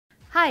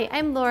Hi,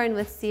 I'm Lauren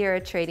with Sierra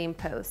Trading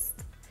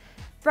Post.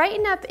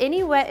 Brighten up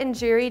any wet and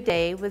dreary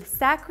day with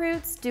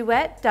Sakroots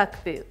Duet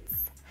duck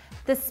boots.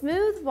 The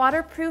smooth,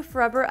 waterproof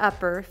rubber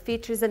upper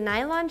features a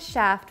nylon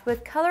shaft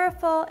with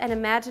colorful and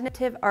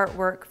imaginative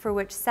artwork for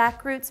which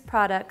Sakroots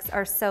products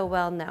are so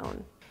well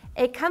known.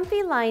 A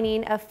comfy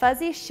lining of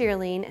fuzzy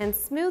shearling and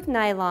smooth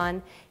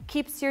nylon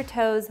keeps your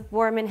toes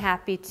warm and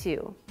happy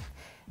too.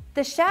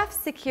 The shaft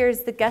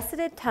secures the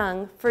gusseted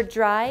tongue for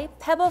dry,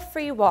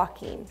 pebble-free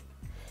walking.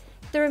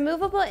 The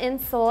removable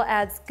insole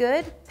adds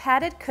good,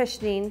 padded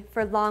cushioning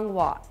for long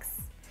walks.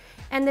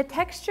 And the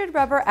textured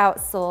rubber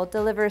outsole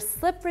delivers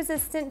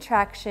slip-resistant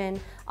traction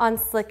on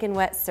slick and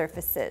wet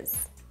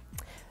surfaces.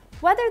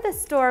 Weather the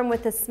storm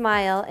with a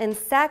smile in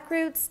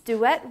Sakroots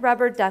Duet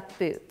rubber duck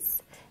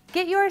boots.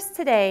 Get yours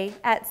today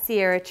at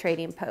Sierra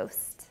Trading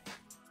Post.